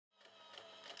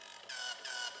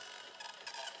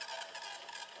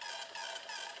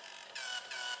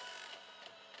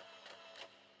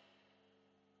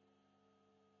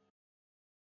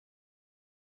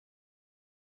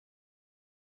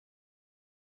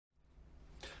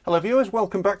Hello viewers,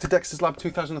 welcome back to Dexter's Lab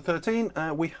 2013.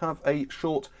 We have a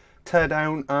short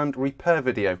teardown and repair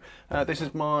video. This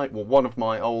is one of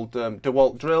my old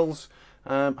DeWalt drills.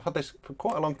 I've had this for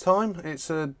quite a long time. It's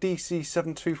a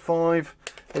DC725.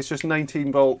 It's just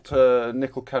 19 volt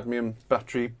nickel cadmium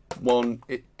battery one.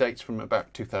 It dates from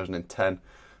about 2010.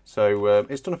 So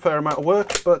it's done a fair amount of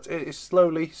work, but it is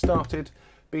slowly started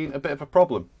being a bit of a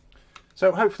problem.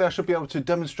 So hopefully I should be able to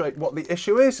demonstrate what the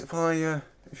issue is.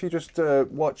 If you just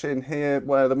watch in here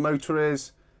where the motor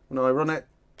is when I run it.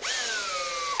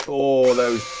 Oh,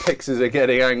 those pixels are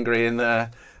getting angry in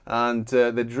there, and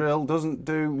the drill doesn't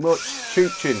do much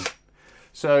chooching.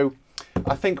 So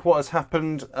I think what has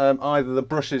happened, either the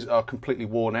brushes are completely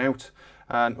worn out,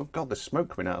 and oh god, there's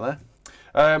smoke coming out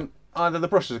there. Either the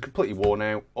brushes are completely worn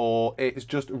out, or it's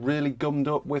just really gummed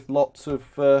up with lots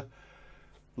of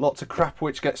crap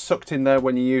which gets sucked in there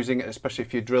when you're using it, especially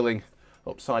if you're drilling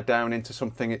upside down into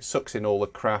something. It sucks in all the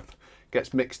crap,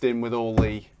 gets mixed in with all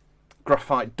the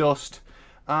graphite dust,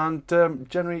 and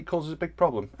generally it causes a big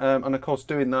problem. And of course,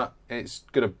 doing that, it's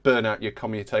going to burn out your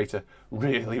commutator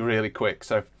really quick.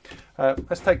 So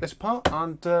let's take this apart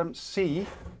and see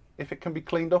if it can be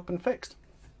cleaned up and fixed.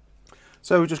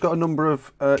 So we've just got a number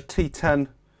of T10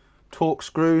 Torx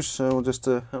screws, so we'll just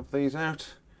have these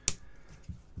out.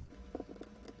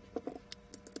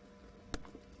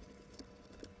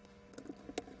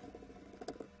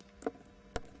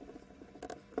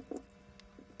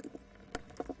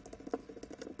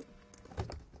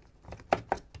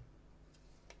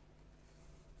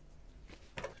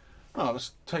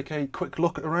 Let's take a quick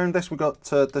look around this. We've got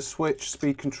the switch,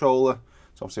 speed controller.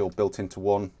 It's obviously all built into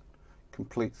one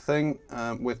complete thing,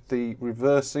 with the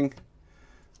reversing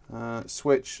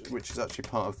switch, which is actually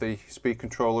part of the speed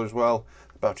controller as well.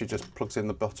 The battery just plugs in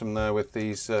the bottom there with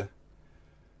these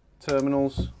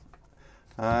terminals.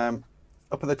 Up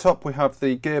at the top we have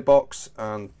the gearbox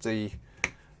and the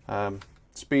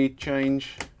speed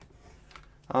change,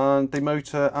 and the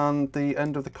motor and the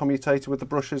end of the commutator with the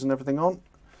brushes and everything on.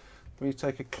 We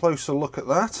take a closer look at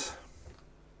that.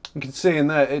 You can see in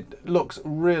there it looks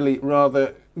really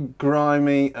rather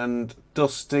grimy and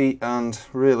dusty and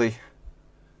really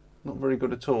not very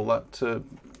good at all.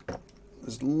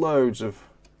 There's loads of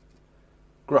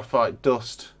graphite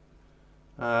dust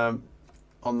on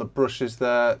the brushes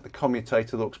there. The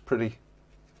commutator looks pretty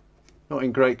not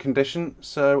in great condition,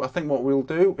 so I think what we'll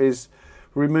do is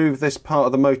remove this part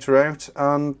of the motor out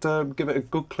and give it a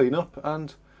good clean up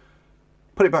and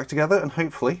put it back together, and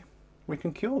hopefully we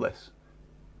can cure this.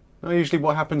 Now, usually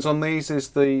what happens on these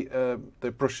is the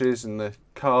brushes and the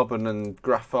carbon and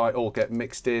graphite all get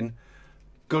mixed in,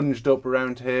 gunged up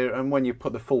around here, and when you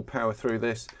put the full power through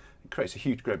this, it creates a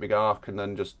huge great big arc and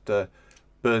then just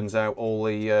burns out all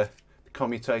the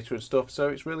commutator and stuff, so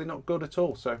it's really not good at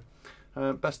all. So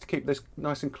best to keep this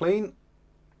nice and clean.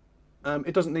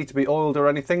 It doesn't need to be oiled or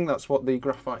anything, that's what the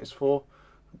graphite is for.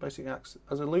 It basically acts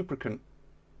as a lubricant.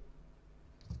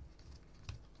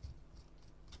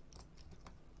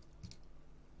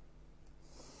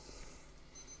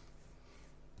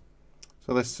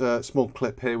 So this small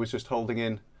clip here was just holding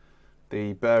in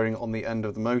the bearing on the end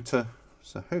of the motor,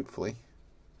 so hopefully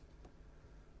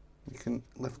we can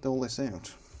lift all this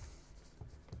out.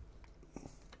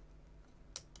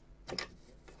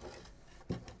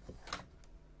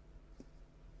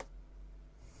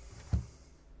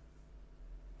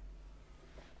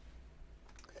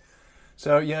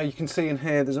 So yeah, you can see in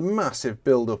here there's a massive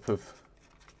build-up of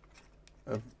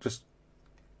just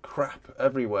crap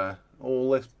everywhere.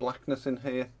 All this blackness in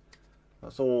here,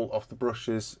 that's all off the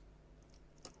brushes.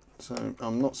 So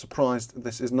I'm not surprised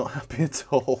this is not happy at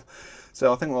all.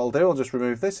 So I think what I'll do, I'll just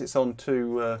remove this. It's on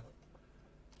two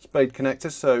spade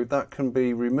connectors, so that can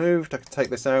be removed. I can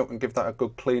take this out and give that a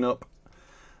good clean up,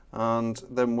 and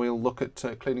then we'll look at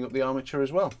cleaning up the armature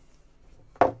as well.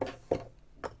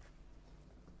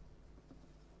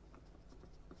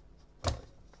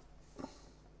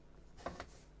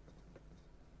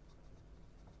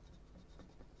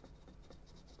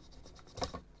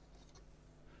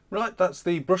 Right, that's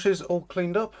the brushes all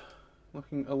cleaned up,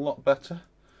 looking a lot better.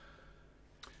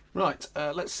 Right,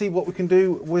 let's see what we can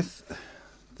do with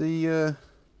the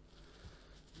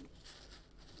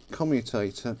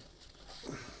commutator.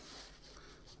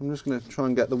 I'm just going to try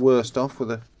and get the worst off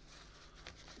with a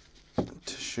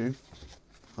tissue.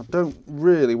 I don't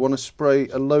really want to spray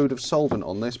a load of solvent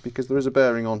on this because there is a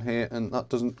bearing on here and that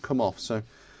doesn't come off. So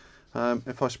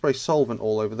if I spray solvent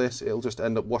all over this, it'll just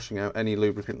end up washing out any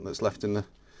lubricant that's left in the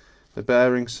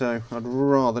bearing, so I'd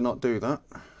rather not do that.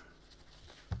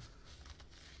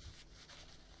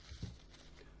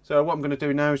 So what I'm going to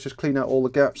do now is just clean out all the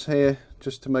gaps here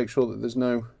just to make sure that there's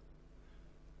no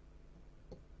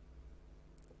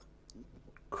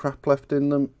crap left in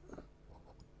them.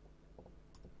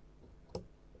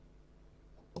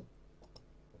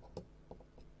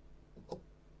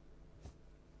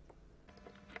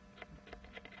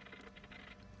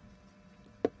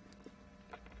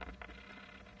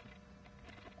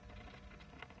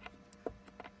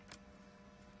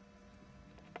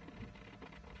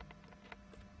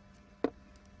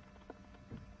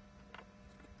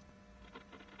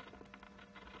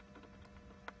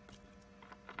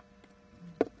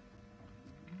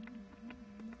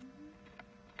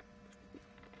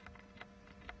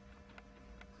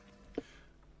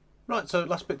 Right, so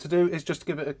last bit to do is just to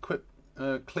give it a quick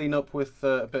clean up with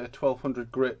a bit of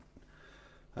 1200 grit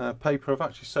paper. I've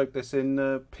actually soaked this in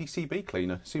PCB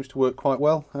cleaner. Seems to work quite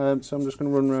well, so I'm just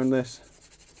going to run around this,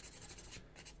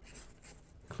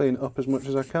 clean it up as much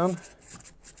as I can.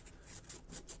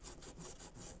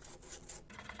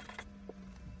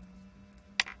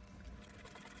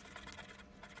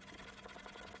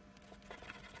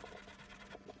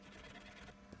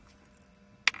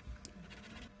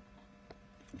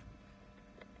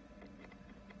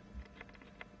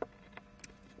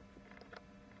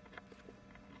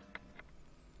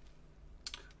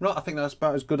 Right, I think that's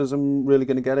about as good as I'm really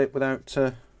going to get it without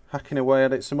hacking away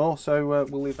at it some more. So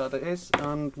we'll leave that as it is,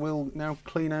 and we'll now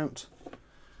clean out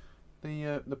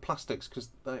the plastics because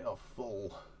they are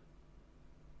full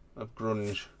of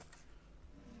grunge.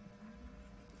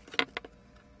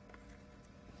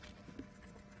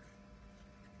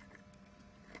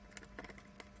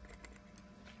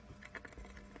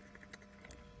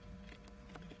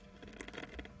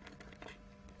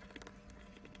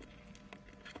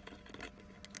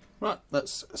 Right,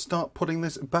 let's start putting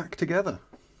this back together.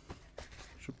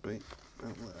 Should be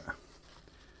about there.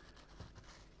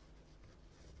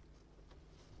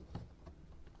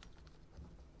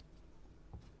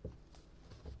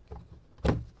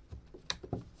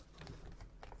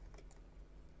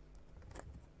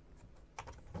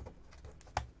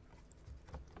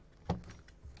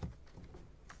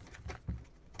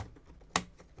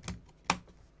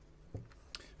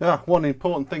 Ah, one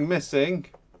important thing missing.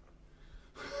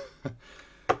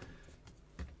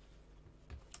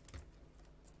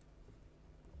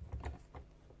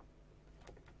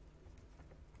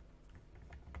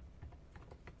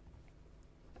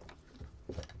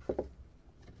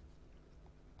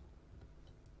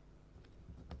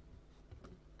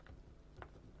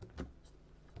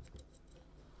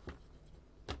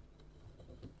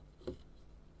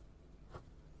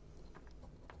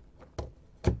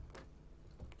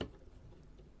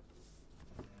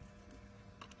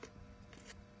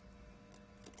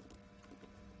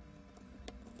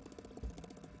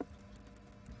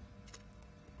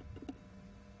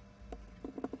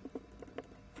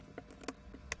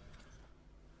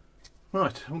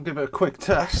 Right, we'll give it a quick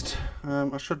test.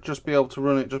 I should just be able to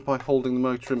run it just by holding the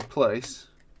motor in place,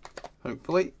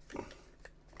 hopefully.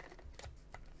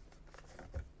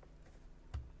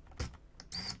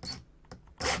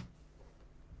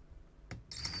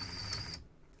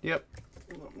 Yep,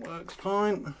 that works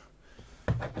fine.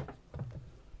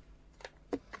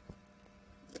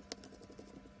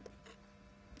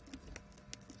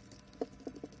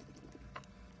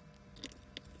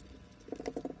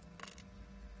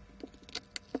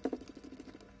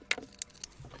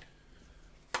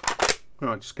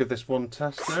 Right, just give this one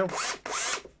test now.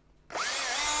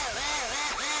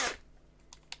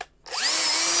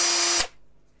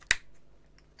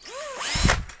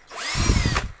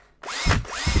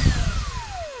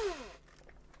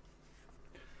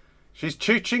 She's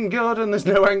chooching good and there's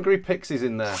no angry pixies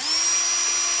in there.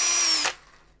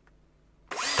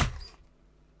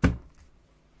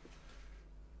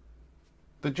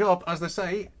 The job, as they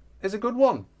say, is a good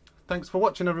one. Thanks for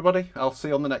watching, everybody. I'll see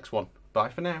you on the next one. Bye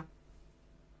for now.